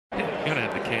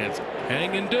Can't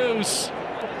hang and deuce.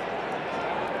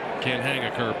 Can't hang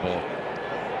a curveball.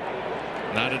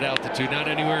 Not at altitude, not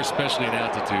anywhere, especially at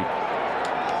altitude.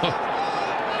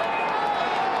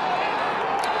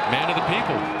 Man of the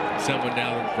people. Sent one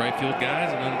down right field,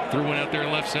 guys, and then threw one out there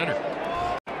in left center.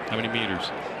 How many meters?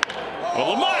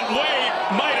 Well, Lamont Wade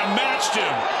might have matched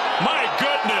him. My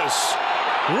goodness.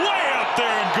 Way up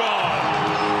there and gone.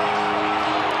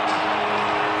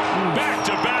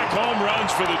 Back-to-back home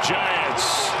runs for the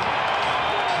Giants.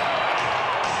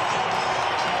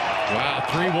 Wow,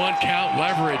 3-1 count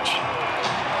leverage.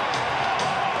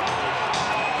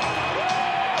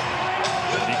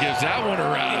 And he gives that one a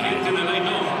ride.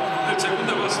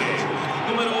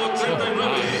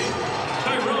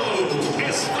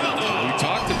 We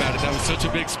talked about it. That was such a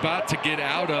big spot to get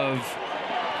out of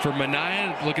for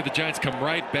Manaea. Look at the Giants come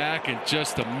right back and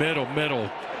just the middle.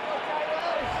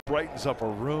 Brightens up a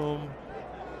room.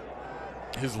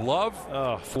 His love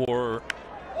for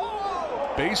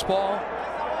baseball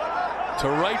to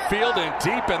right field and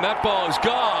deep, and that ball is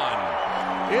gone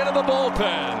into the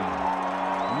bullpen.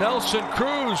 Nelson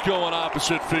Cruz going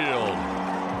opposite field.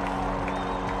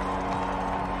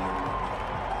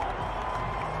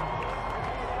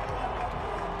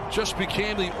 Just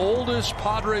became the oldest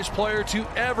Padres player to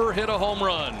ever hit a home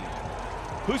run.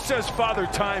 Who says Father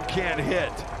Time can't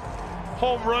hit?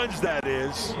 Home runs, that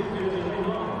is.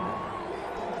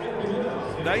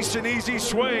 Nice and easy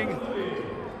swing.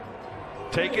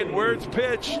 Take it where it's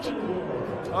pitched.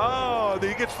 Oh,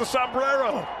 he gets the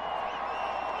sombrero.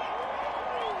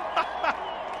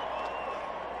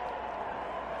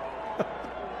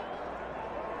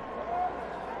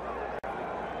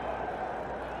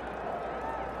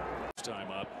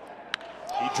 Time up.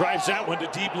 He drives that one to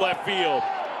deep left field.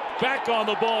 Back on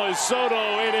the ball is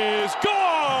Soto. It is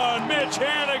gone. Mitch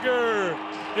Haniger,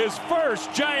 his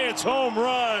first Giants home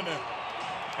run.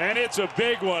 And it's a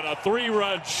big one, a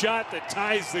 3-run shot that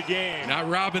ties the game. Not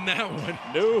robbing that one.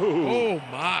 No. Oh,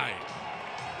 my.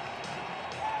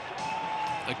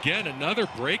 Again, another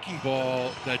breaking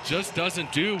ball that just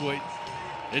doesn't do what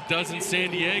it does in San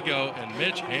Diego, and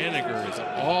Mitch Haniger is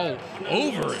all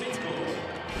over it.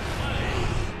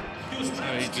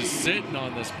 He's just sitting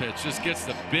on this pitch, just gets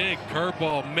the big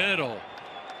curveball middle,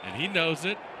 and he knows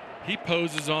it. He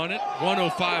poses on it.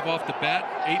 105 off the bat,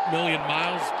 8 million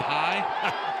miles high.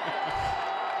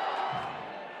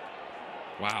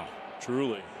 Wow.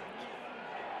 Truly.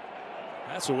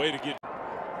 That's a way to get.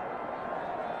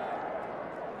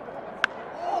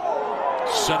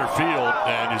 Center field,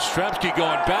 and Yastrzemski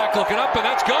going back, looking up, and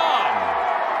that's gone.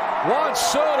 Juan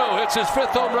Soto hits his 5th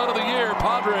home run of the year.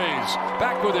 Padres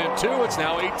back within 2. It's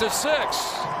now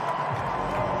 8-6.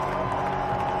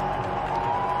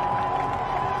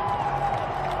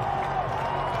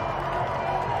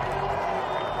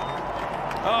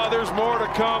 Oh, there's more to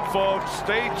come, folks.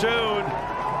 Stay tuned.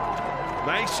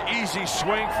 Nice, easy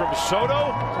swing from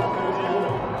Soto.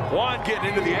 Juan getting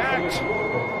into the act.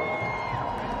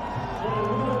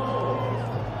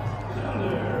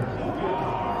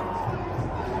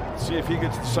 See if he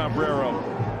gets the sombrero.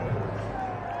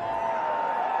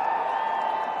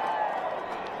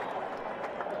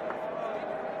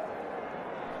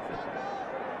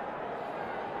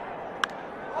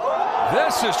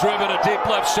 This is driven to deep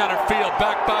left center field,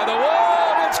 back by the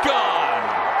wall, and it's gone.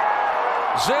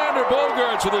 Xander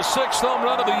Bogaerts with his 6th home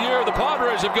run of the year. The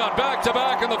Padres have gone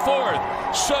back-to-back in the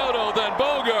 4th. Soto, then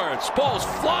Bogaerts. Ball's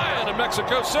flying in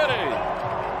Mexico City.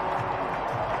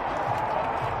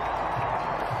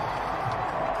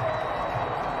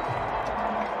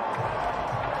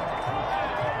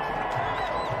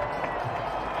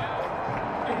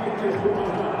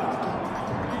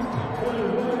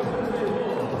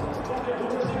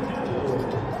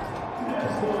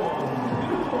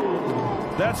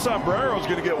 That sombrero's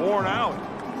going to get worn out.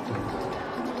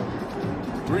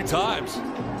 3 times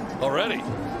already.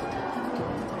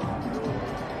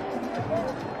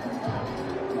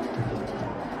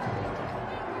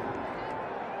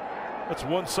 That's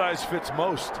one size fits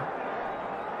most.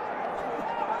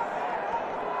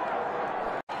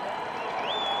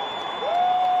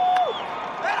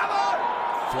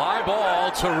 Fly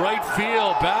ball to right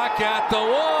field, back at the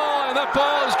wall, and that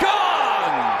ball is gone.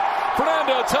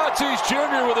 Fernando Tatis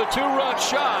Jr. with a 2-run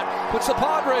shot puts the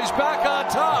Padres back on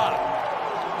top.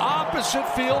 Opposite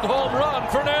field home run,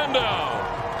 Fernando.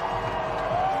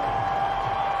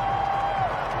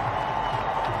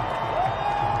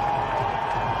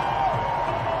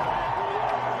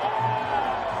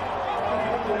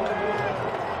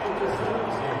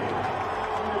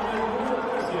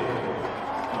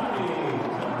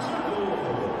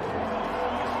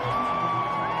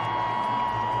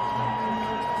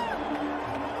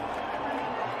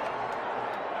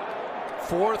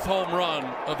 4th home run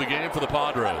of the game for the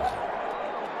Padres.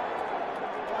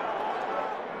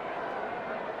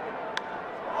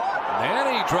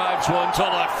 Manny drives one to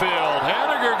left field.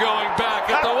 Haniger going back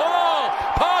at the wall.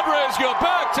 Padres go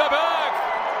back to back.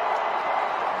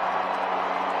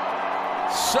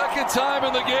 Second time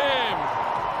in the game.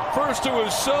 First it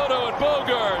was Soto and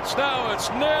Bogaerts. Now it's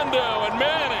Nando and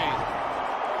Manny.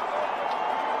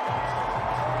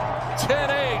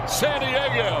 10-8 San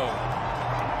Diego.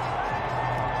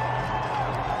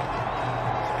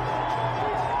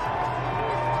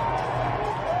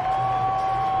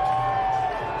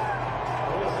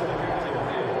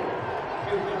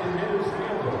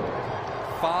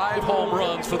 Five home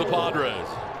runs for the Padres.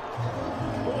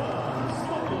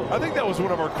 I think that was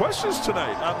one of our questions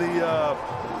tonight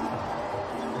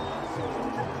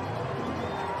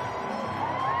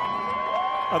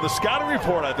on the scouting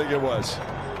report. I think it was.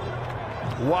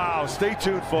 Wow, stay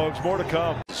tuned, folks. More to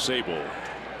come. Sable,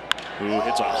 who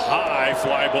hits a high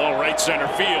fly ball right center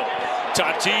field.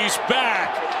 Tatis back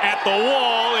at the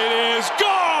wall. It is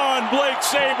gone. Blake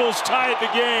Sable's tied the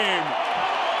game.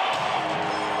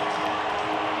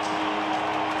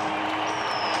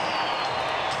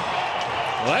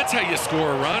 Well, that's how you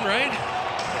score a run, right?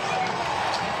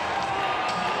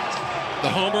 The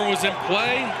homer was in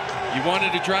play. You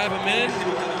wanted to drive him in.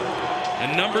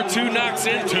 And number 2 knocks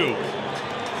in 2.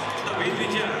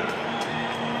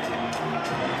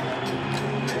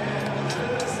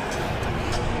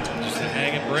 Just a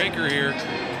hanging breaker here.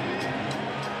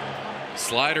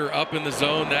 Slider up in the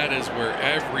zone. That is where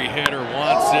every hitter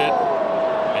wants it.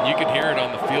 And you can hear it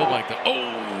on the field like the,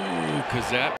 oh, because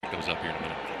that goes up here in a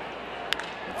minute.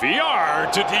 VR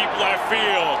to deep left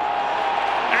field.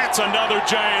 That's another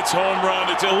Giants home run.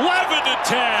 It's 11-10.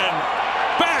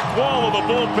 Back wall of the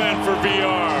bullpen for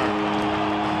VR.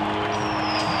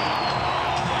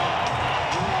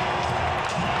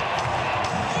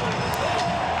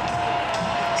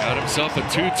 Got himself a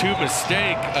 2-2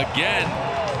 mistake again.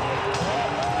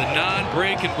 The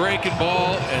non-breaking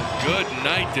ball, and good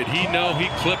night did he know he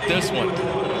clipped this one.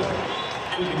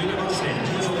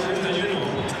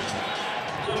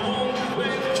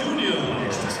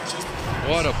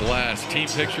 What a blast. Team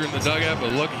picture in the dugout,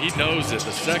 but look, he knows it.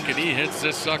 The second he hits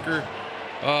this sucker,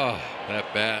 oh,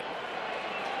 that bat.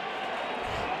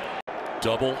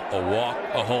 Double, a walk,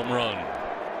 a home run.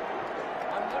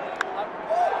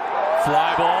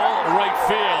 Fly ball, right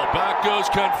field. Back goes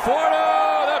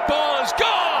Conforto. That ball is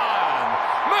gone.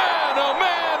 Man, oh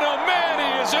man, oh man,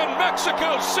 he is in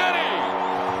Mexico City.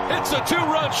 It's a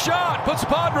 2-run shot. Puts the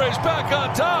Padres back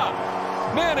on top.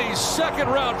 Manny's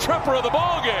 2nd round tripper of the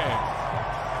ball game.